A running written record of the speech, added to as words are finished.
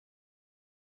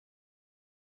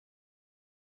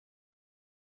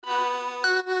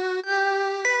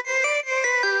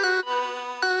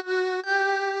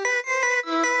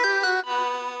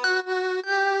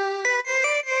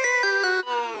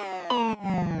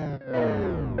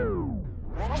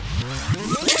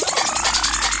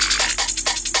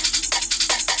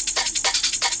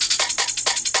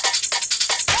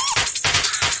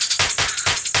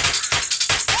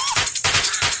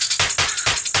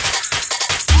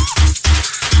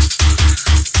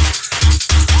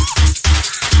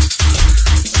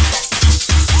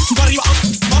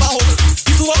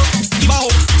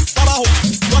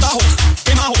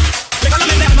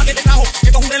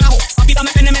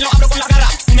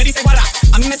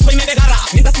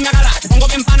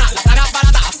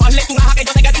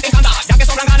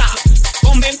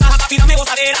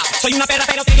Soy una perra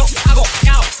pero te lo hago,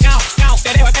 ñao, ñao, ñao,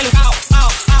 te dejo espelucao,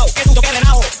 ao, ao, que susto que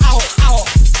relajo, ajo, ajo,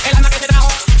 el alma que te trajo,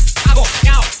 hago,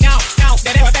 ñao, ñao, ñao,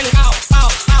 te dejo espelucao,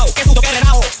 ao, ao, que susto que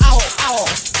relajo, ajo, ajo,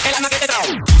 el alma que te trajo.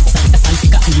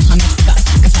 Salsica, salsica,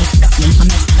 salsica,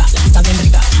 salsica, está bien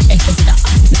rica, espesita,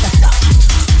 necesita.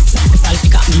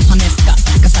 Salsica, salsica,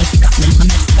 salsica, salsica,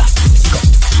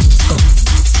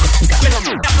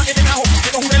 El alma que te trajo, te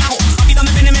cojo un relajo, papi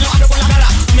dame pene, me lo abro con la cara,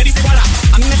 tú me dices guarda,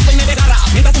 a mí me estoy me desgarra,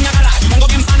 mientras tú me agarras, te pongo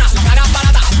bien pana, la cara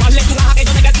barata, vale tu raja que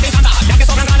yo sé que a ti te encanta, ya que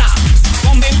sobran ganas,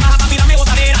 con ventaja papi dame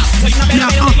gozadera, soy una perra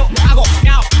pero te lo hago,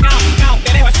 ñao, ñao, ñao,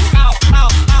 te dejo escuchao, ao,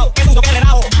 ao, que susto que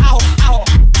relajo, ajo, ajo,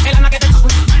 el alma que te trajo,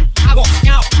 hago,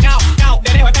 ñao, ñao, ñao,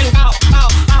 te dejo espelucao, ao,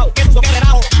 ao, que susto que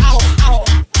relajo, ajo, ajo,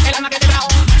 el alma que te trajo,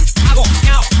 hago,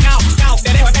 ñao, ñao, ñao,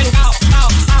 te dejo espelucao, ao,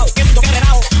 ao, que susto que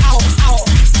relajo, ajo, ajo,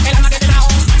 el alma que te trajo,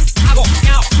 hago,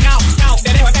 ñao, ñao, ñao,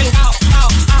 te dejo espelucao, ao,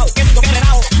 ao, que susto que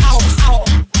relajo, ajo, ajo,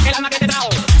 el alma que te trajo.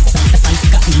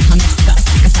 salsica, salsica,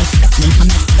 salsica,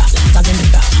 salsica, está bien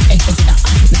rica, espesita,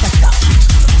 necesita.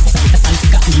 Salsica,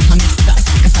 salsica, salsica,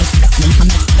 salsica,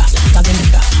 está bien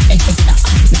rica, espesita,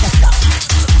 necesita.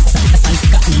 Salsica,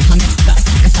 salsica,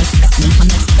 salsica,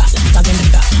 salsica, está bien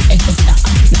rica, espesita,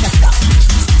 necesita.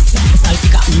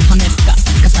 Salsica, salsica,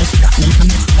 salsica,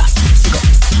 salsica, sigo,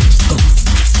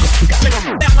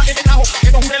 El alma que te trajo,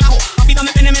 que con un relajo, papi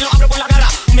dame pene, me lo abro con la cara,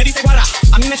 tú me dices guarra,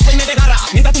 a mí me estoy me desgarra,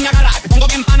 mientras tú me agarras, te pongo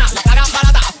bien pana, la cara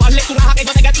barata, vale tu raja que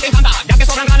yo sé que a ti te encanta, ya que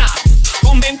sobran ganas,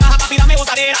 con ventaja papi dame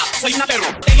gozadera, soy una perro,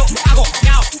 te lo hago,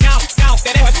 ñao, ñao, ñao,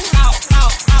 te dejo escuchao, ao,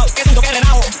 ao, que susto que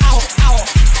relajo, ajo, ajo,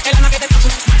 el alma que te trajo,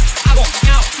 hago,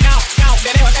 ñao, ñao, ñao,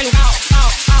 te dejo espelucao, ao,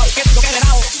 ao, que susto que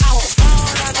relajo, ajo.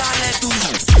 Ahora dale tú.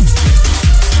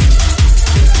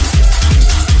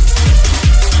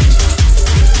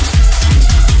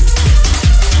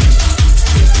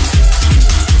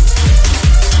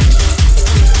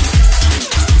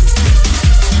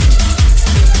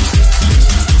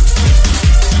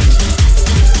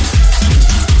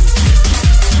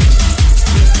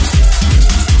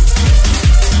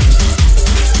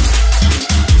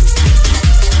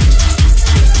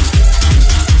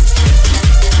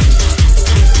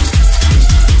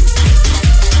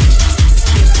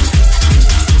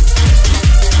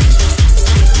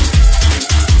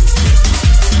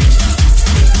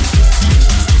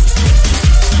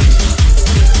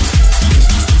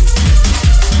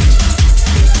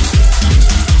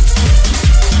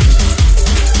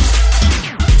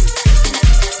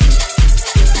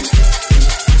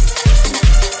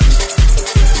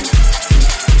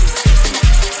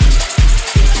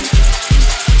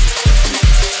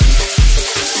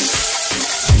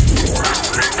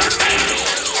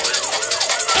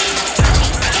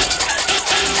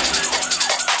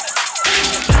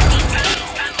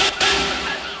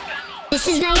 This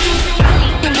is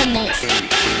 1990 in the mix.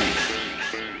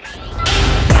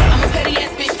 I'm a petty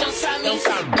ass bitch, don't try me.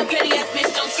 I'm a petty ass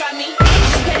bitch, don't try me. I'm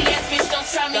a petty ass bitch, don't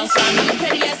try me. I'm a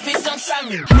petty ass bitch, don't try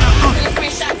me. Send a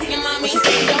screenshot to your mommy.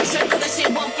 Don't trip, cause that shit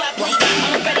won't fly, please.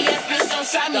 I'm a petty ass bitch, don't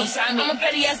try me. I'm a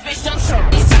petty ass bitch, don't try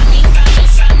me. Don't try me, don't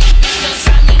try me, don't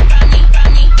try me, try me,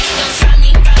 try me, don't try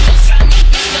me, don't try me,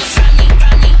 don't try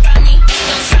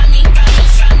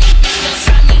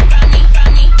me, try me, try me, don't try me, don't try me, don't try me, try me,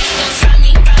 try me, don't try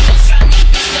me, don't try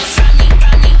me, don't try me,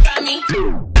 try me, try me.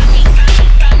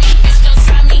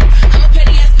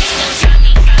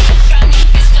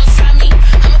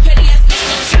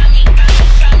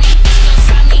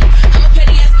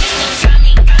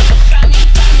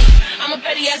 I'm a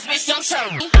petty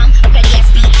ass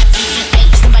HBI GS8.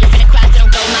 Somebody finna cry, so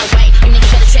don't go my way. You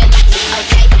niggas better tread like me,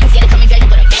 okay? Cause yeah, they call me dirty,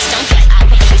 but a bitch don't play. I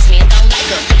fuck a bitch, man, don't like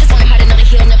her. Just want her to know that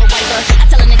he'll never wipe her. I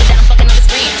tell a nigga that I'm fucking on the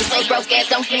screen. Just so broke ass,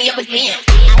 don't hit me up again.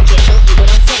 I get low, people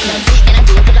don't take no dick. And I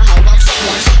do it cause a hoe won't shake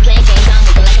one. Playing games, I'm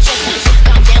moving like a chess piece.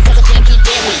 Calm down cause a queen keep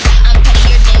dead weak. I'm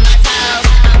pettier than my toes.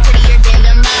 I'm prettier than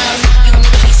the most. You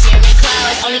niggas be sharing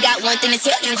clothes. Only got one thing to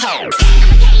tell you hoes. I'm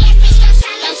a petty ass bitch, don't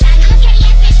try me.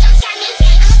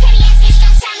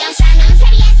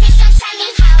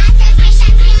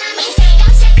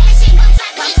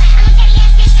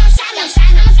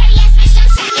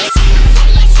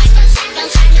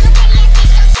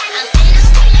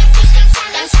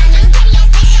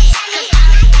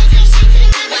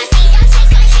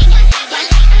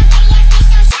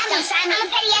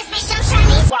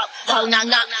 knock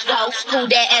knock. Whoa, who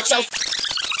that at your?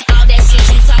 All that shit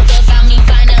you talked about me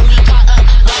finally caught up.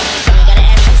 Whoa, you gotta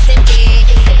ask who sent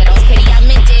it. If it was pretty, I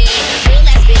meant it. Real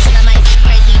ass bitch and I might be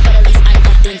crazy, but at least I'm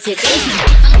authentic.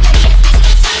 I'm a petty ass bitch,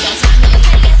 don't try me. I'm a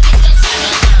petty ass bitch, don't try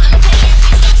me. I'm a petty ass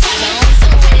bitch, don't try me. I'm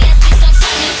so petty ass bitch, don't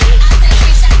try me. I send a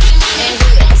screenshot to your mom and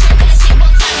don't trip 'cause that shit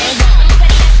won't fly me. I'm a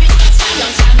petty ass bitch,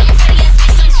 don't try me. I'm a petty ass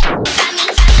bitch, don't try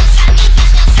me.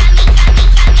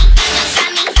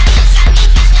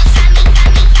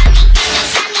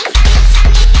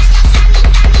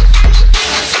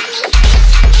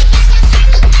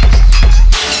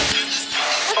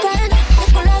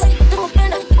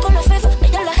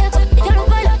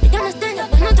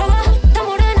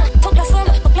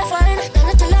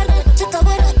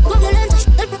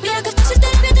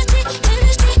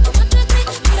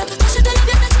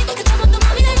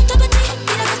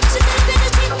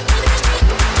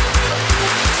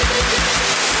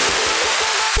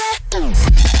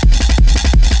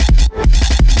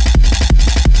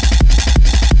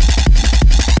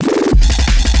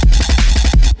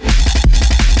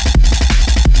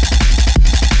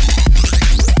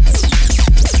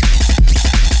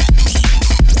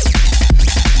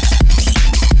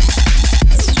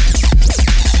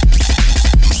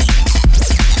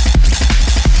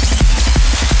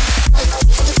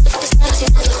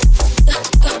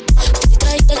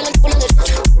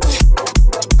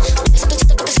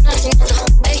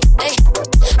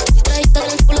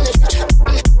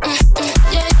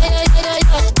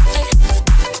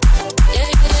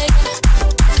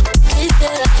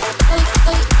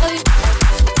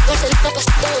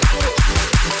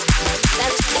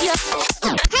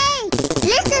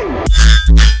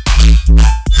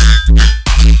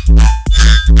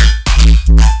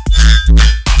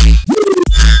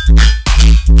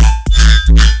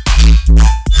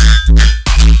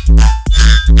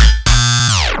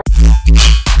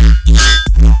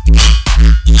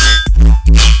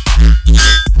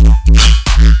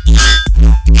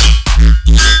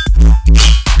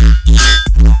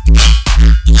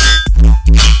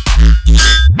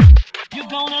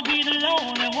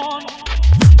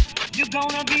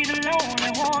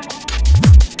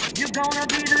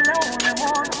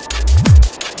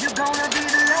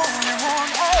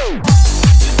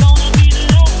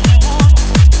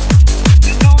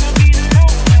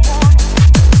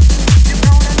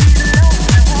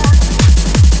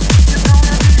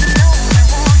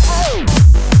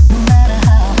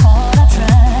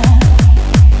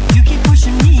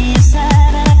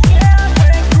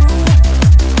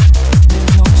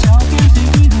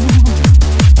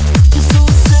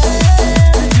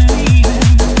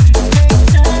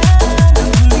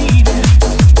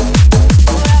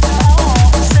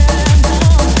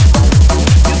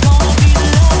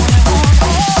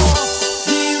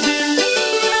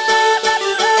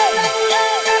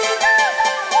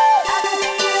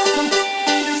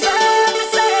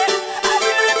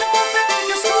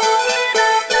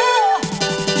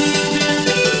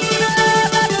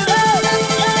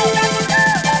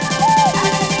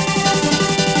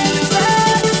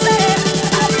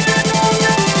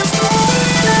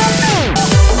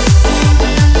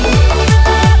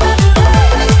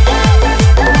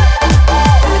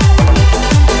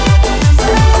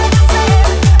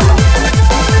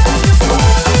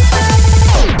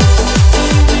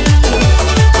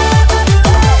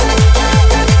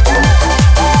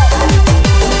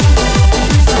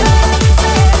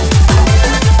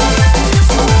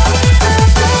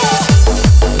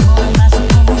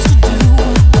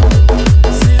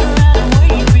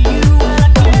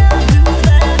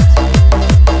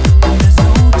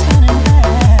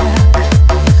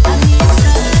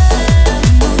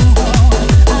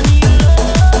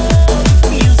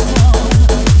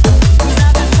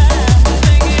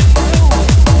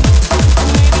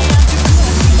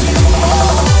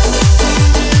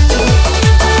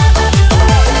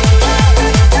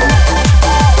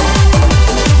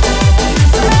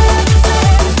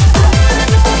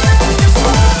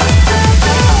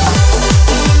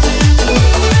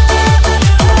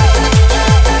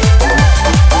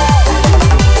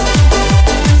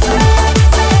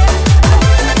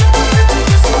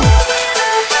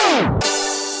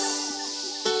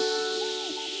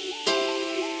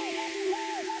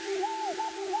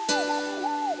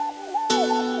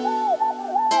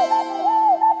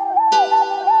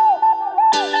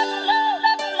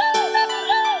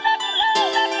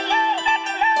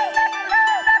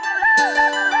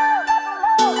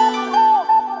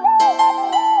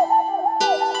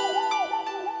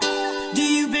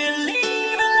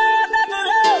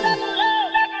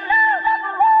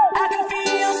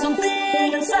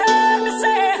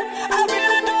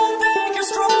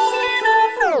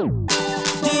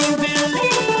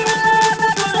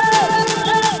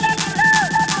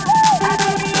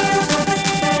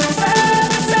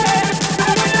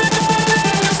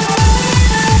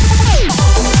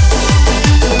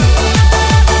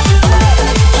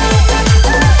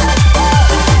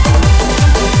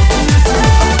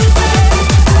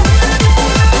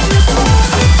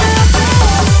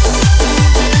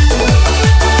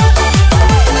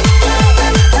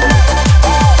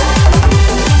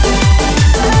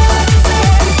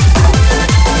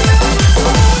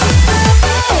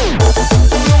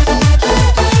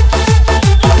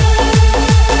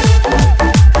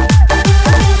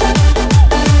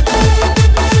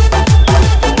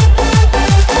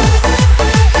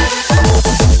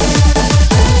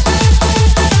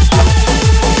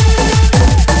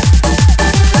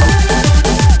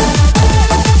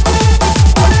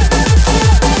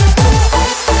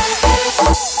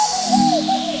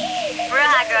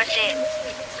 your shit.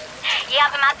 Yeah,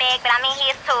 I'm in my bag, but I'm in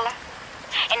his too.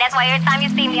 And that's why every time you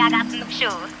see me, I got some new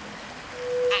shoes.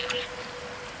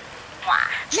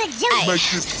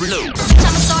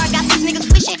 Time to start, got these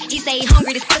niggas wishing. He say he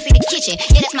hungry, this pussy the kitchen.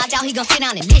 Yeah, that's my doubt, he gon' sit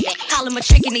down and listen. Call him a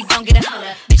trick and he don't get a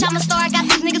holler. Bitch, I'm a star, got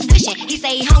these niggas wishing. He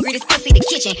say he hungry, this pussy the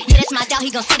kitchen. Yeah, that's my doubt,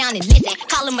 he gon' sit down and listen.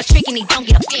 Call him a trick and he don't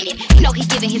get offended. You know he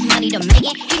giving his money to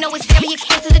Megan. He know it's very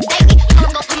expensive to date me.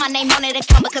 I'm gon' put my name on it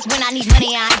account because when I need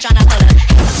money, I ain't tryna holler.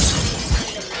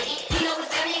 You know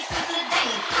it's very expensive to date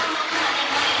me.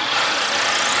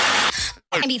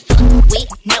 Can't be fucked with,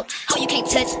 no. Oh, you can't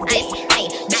touch this, hey.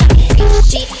 Bitch, I be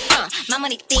shit, my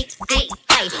money thick,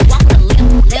 hey. Walk on a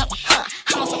limp,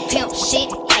 I'm on some pimp shit,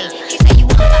 hey. He say you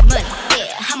want my money,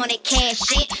 yeah. I'm on that cash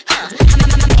shit, I'm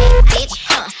bad bitch,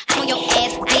 I'm on your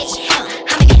ass, bitch,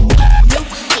 I'm in that new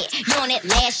shit. You on that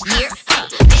last year,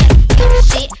 bitch, I be pimp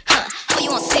shit, oh, you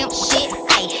on simp shit,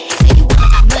 hey. He say you want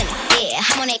my money, yeah.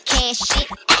 I'm on that cash shit,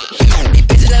 These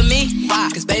bitches love me, why?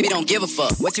 Cause baby don't give a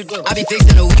fuck. What you do? I be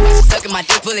fixing the weed, she sucking my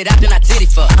dick, pull it out, then I titty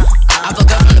fuck. I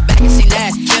fuck up from the back and she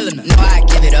nasty, killing her. No, I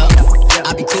give it up.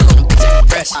 I be cool on the bitch, ain't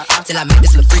pressure. Till I make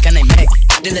this little freak, her name Meg.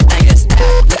 This little thing that's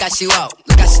style. Look how she walk,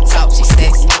 look how she talk, she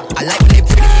sexy. I like when they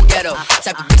pretty and ghetto.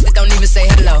 Type of bitch that don't even say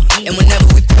hello. And whenever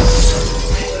we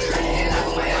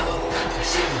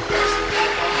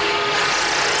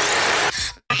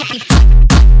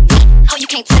oh, you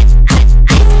can't touch,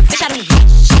 bitch, I be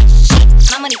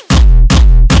shit, my money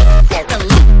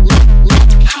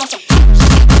I'm on some shit.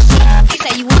 He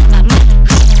say you want my money,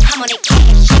 I'm on that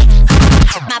cash shit.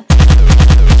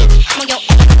 I'm on your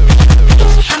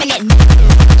I'm in that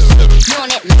you on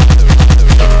that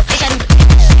bitch, I do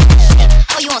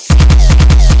oh, you on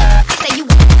he say you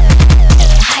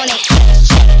I'm on that cash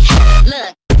shit.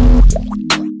 Look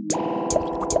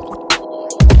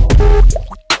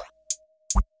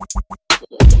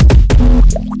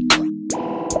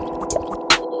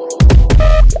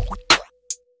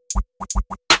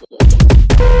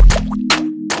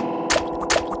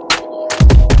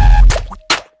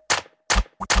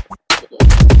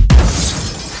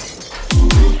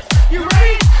You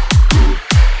ready?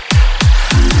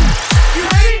 You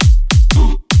ready?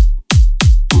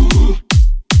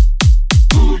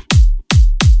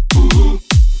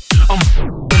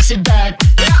 Sit back.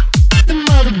 The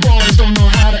mother boys don't know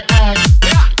how to act.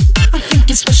 I think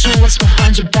it's special what's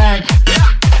behind your back.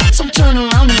 So turn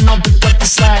around and I'll pick up the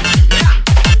slack.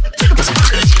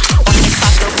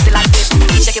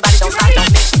 shake your body, don't stop,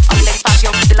 don't miss. All you ladies pop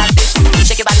your pussy like this.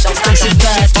 Shake your body, don't stop, don't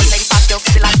miss. All you ladies pop your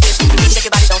pussy like this. Shake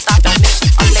your body, don't stop, don't miss.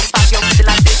 All you ladies pop your pussy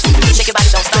like this. Shake your body,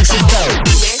 don't stop, don't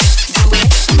miss.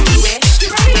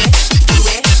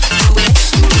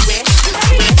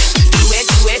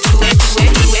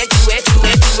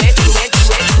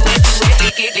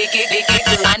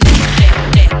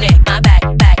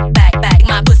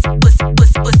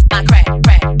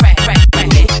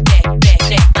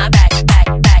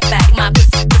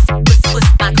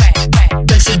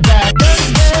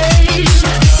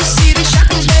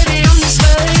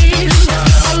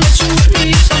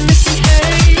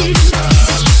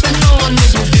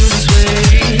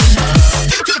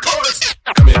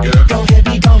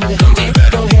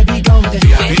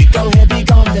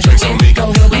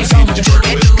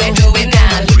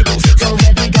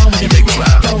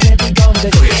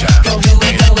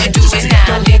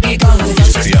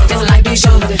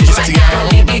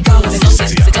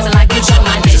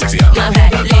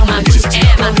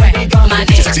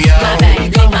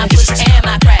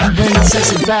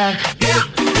 Back.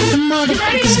 The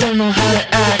motherfuckers don't know how to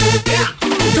act.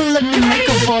 Don't let me make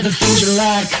up for the things you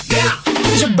lack.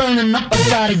 Cause you're burning up, I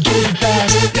gotta get it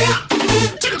fast.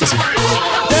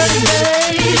 Dirty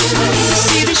days,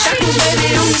 see the shackles,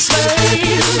 baby, on the slave.